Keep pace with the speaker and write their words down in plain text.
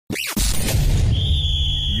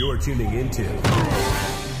You're tuning into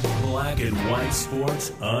Black and White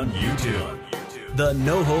Sports on YouTube. The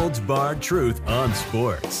no-holds-barred truth on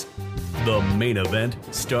sports. The main event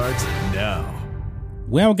starts now.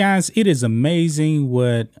 Well, guys, it is amazing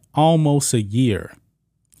what almost a year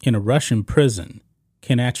in a Russian prison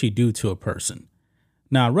can actually do to a person.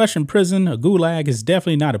 Now, a Russian prison, a gulag, is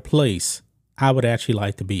definitely not a place I would actually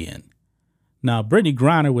like to be in. Now, Brittney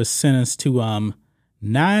Griner was sentenced to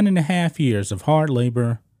 9.5 years of hard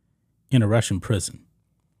labor in a Russian prison.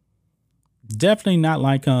 Definitely not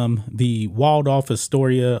like the walled-off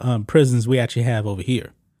Astoria prisons we actually have over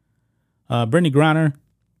here. Brittney Griner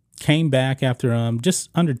came back after just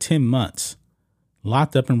under 10 months,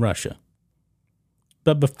 locked up in Russia.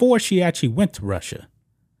 But before she actually went to Russia,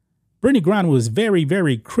 Brittney Griner was very,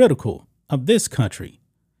 very critical of this country.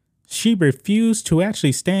 She refused to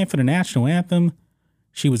actually stand for the national anthem.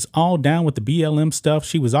 She was all down with the BLM stuff.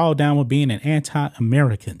 She was all down with being an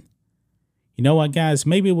anti-American. You know what, guys?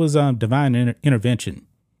 Maybe it was divine intervention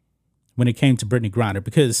when it came to Brittney Griner,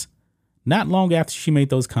 because not long after she made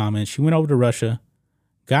those comments, she went over to Russia,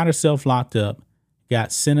 got herself locked up,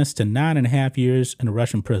 got sentenced to 9.5 years in a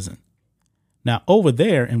Russian prison. Now, over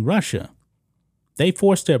there in Russia, they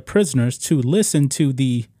forced their prisoners to listen to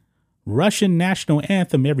the Russian national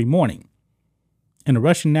anthem every morning. And the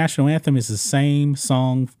Russian national anthem is the same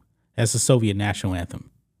song as the Soviet national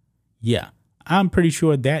anthem. Yeah, I'm pretty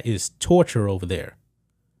sure that is torture over there.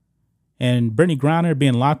 And Brittney Griner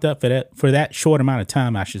being locked up for that short amount of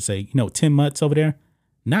time, I should say, 10 months over there,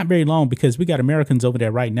 not very long, because we got Americans over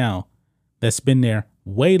there right now that's been there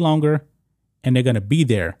way longer, and they're going to be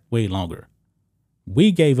there way longer.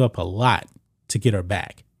 We gave up a lot to get her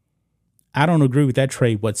back. I don't agree with that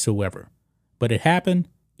trade whatsoever, but it happened.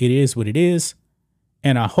 It is what it is.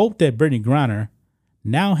 And I hope that Brittney Griner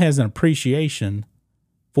now has an appreciation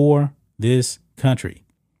for this country.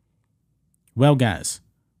 Well, guys,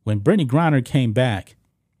 when Brittney Griner came back,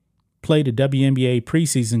 played a WNBA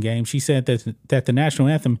preseason game, she said that the national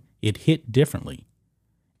anthem, it hit differently.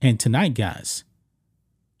 And tonight, guys,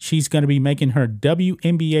 she's going to be making her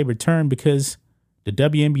WNBA return, because the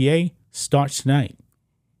WNBA starts tonight.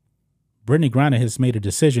 Brittney Griner has made a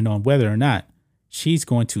decision on whether or not she's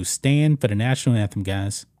going to stand for the national anthem,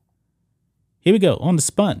 guys. Here we go, on the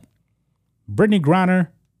spun. Brittney Griner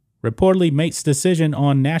reportedly makes decision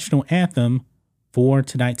on national anthem for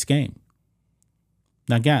tonight's game.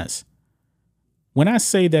 Now, guys, when I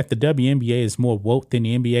say that the WNBA is more woke than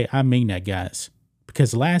the NBA, I mean that, guys.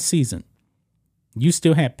 Because last season, you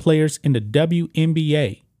still had players in the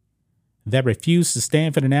WNBA that refused to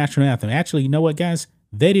stand for the national anthem. Actually, you know what, guys?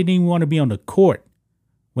 They didn't even want to be on the court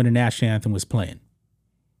when the national anthem was playing.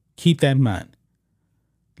 Keep that in mind.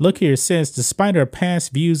 Look here, it says, despite her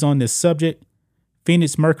past views on this subject,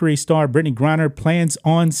 Phoenix Mercury star Brittney Griner plans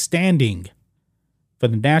on standing for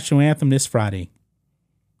the national anthem this Friday.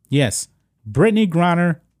 Yes, Brittney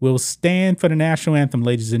Griner will stand for the national anthem,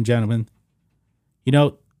 ladies and gentlemen.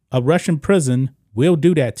 A Russian prison will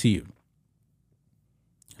do that to you.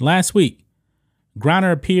 Last week,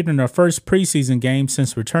 Griner appeared in her first preseason game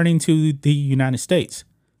since returning to the United States.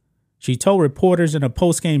 She told reporters in a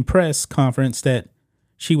post-game press conference that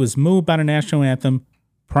she was moved by the national anthem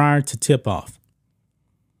prior to tip-off.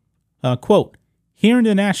 Quote, hearing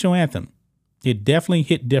the national anthem, it definitely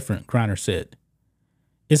hit different, Griner said.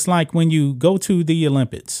 It's like when you go to the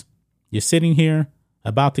Olympics. You're sitting here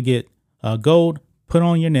about to get gold put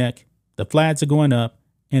on your neck, the flags are going up,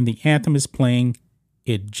 and the anthem is playing.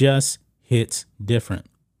 It just hits different.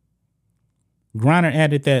 Griner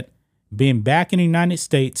added that being back in the United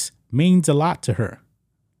States means a lot to her.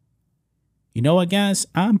 You know what, guys?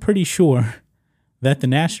 I'm pretty sure that the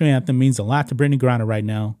national anthem means a lot to Brittney Griner right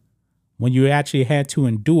now, when you actually had to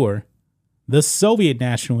endure the Soviet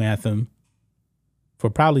national anthem for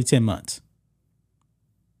probably 10 months.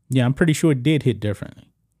 Yeah, I'm pretty sure it did hit differently.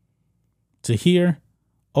 To hear,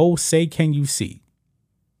 oh, say can you see?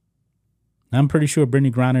 I'm pretty sure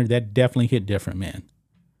Brittney Griner, that definitely hit different, man.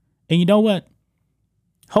 And you know what?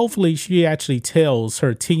 Hopefully she actually tells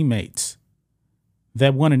her teammates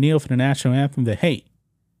that want to kneel for the national anthem that, hey,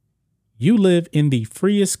 you live in the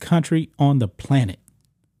freest country on the planet.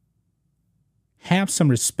 Have some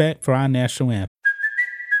respect for our national anthem.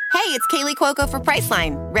 Hey, it's Kaylee Cuoco for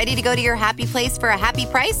Priceline. Ready to go to your happy place for a happy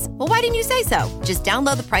price? Well, why didn't you say so? Just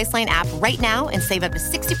download the Priceline app right now and save up to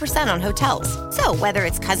 60% on hotels. So whether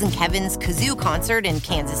it's Cousin Kevin's Kazoo Concert in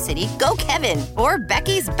Kansas City, go Kevin, or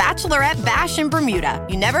Becky's Bachelorette Bash in Bermuda,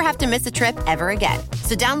 you never have to miss a trip ever again.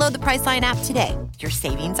 So download the Priceline app today. Your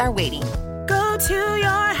savings are waiting. Go to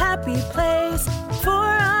your happy place for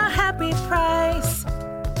a happy price.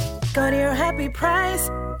 Go to your happy price,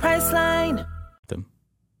 Priceline.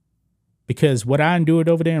 Because what I endured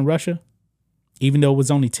over there in Russia, even though it was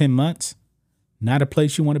only 10 months, not a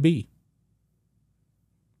place you want to be.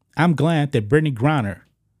 I'm glad that Brittney Griner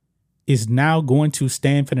is now going to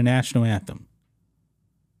stand for the national anthem.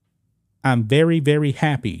 I'm very, very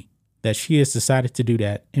happy that she has decided to do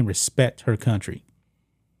that and respect her country.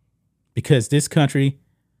 Because this country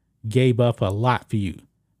gave up a lot for you.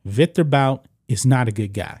 Victor Bout is not a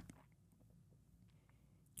good guy.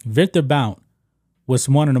 Victor Bout was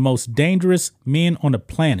one of the most dangerous men on the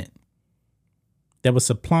planet that was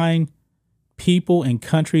supplying people and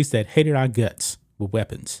countries that hated our guts with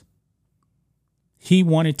weapons. He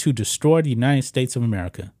wanted to destroy the United States of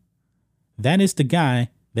America. That is the guy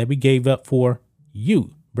that we gave up for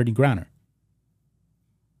you, Brittney Griner.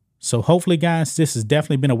 So hopefully, guys, this has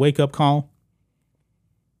definitely been a wake-up call.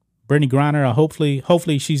 Brittney Griner,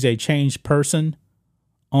 hopefully she's a changed person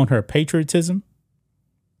on her patriotism.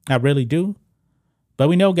 I really do. But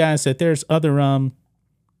we know, guys, that there's other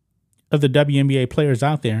WNBA players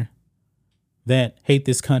out there that hate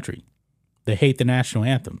this country. They hate the national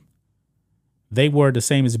anthem. They were the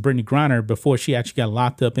same as Brittney Griner before she actually got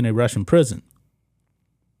locked up in a Russian prison.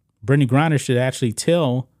 Brittney Griner should actually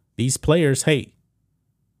tell these players, hey,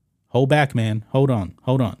 hold back, man. Hold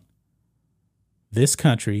on. This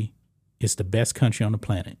country is the best country on the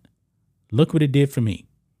planet. Look what it did for me.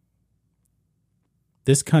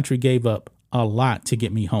 This country gave up a lot to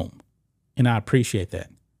get me home, and I appreciate that.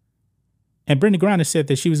 And Brittney Griner said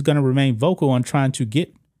that she was going to remain vocal on trying to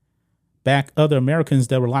get back other Americans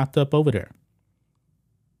that were locked up over there.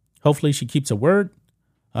 Hopefully she keeps her word.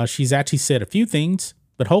 She's actually said a few things,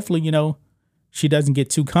 but hopefully, she doesn't get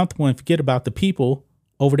too comfortable and forget about the people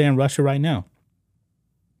over there in Russia right now.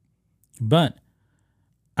 But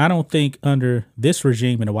I don't think under this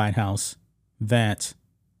regime in the White House that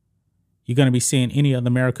you're going to be seeing any other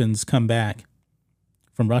Americans come back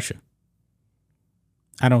from Russia.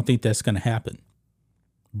 I don't think that's going to happen.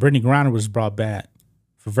 Brittney Griner was brought back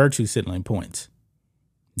for virtue signaling points.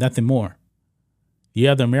 Nothing more. The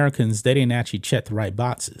other Americans, they didn't actually check the right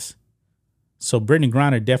boxes. So Brittney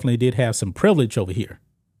Griner definitely did have some privilege over here.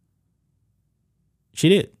 She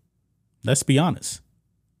did. Let's be honest.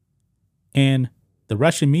 And the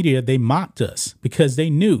Russian media, they mocked us because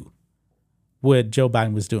they knew what Joe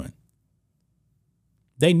Biden was doing.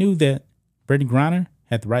 They knew that Brittney Griner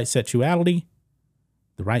had the right sexuality,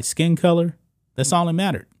 the right skin color. That's all that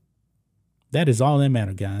mattered. That is all that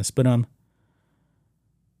mattered, guys. But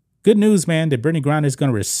good news, man, that Brittney Griner is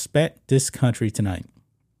going to respect this country tonight.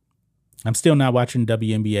 I'm still not watching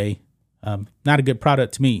WNBA. Not a good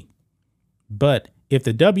product to me. But if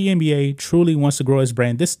the WNBA truly wants to grow its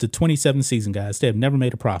brand, this is the 27th season, guys. They have never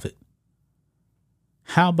made a profit.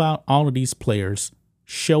 How about all of these players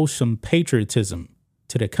show some patriotism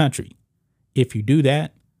to their country? If you do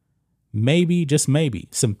that, maybe, just maybe,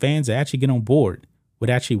 some fans actually get on board with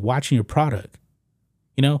actually watching your product.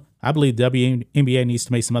 I believe WNBA needs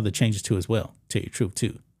to make some other changes too as well, to tell you the truth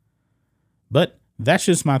too. But that's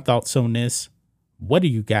just my thoughts on this. What do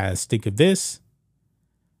you guys think of this?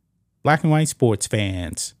 Black and white sports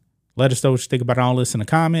fans, let us know what you think about all this in the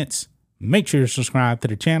comments. Make sure to subscribe to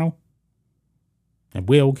the channel, and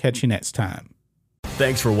we'll catch you next time.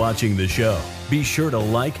 Thanks for watching the show. Be sure to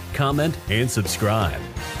like, comment, and subscribe.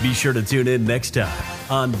 Be sure to tune in next time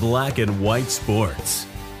on Black and White Sports.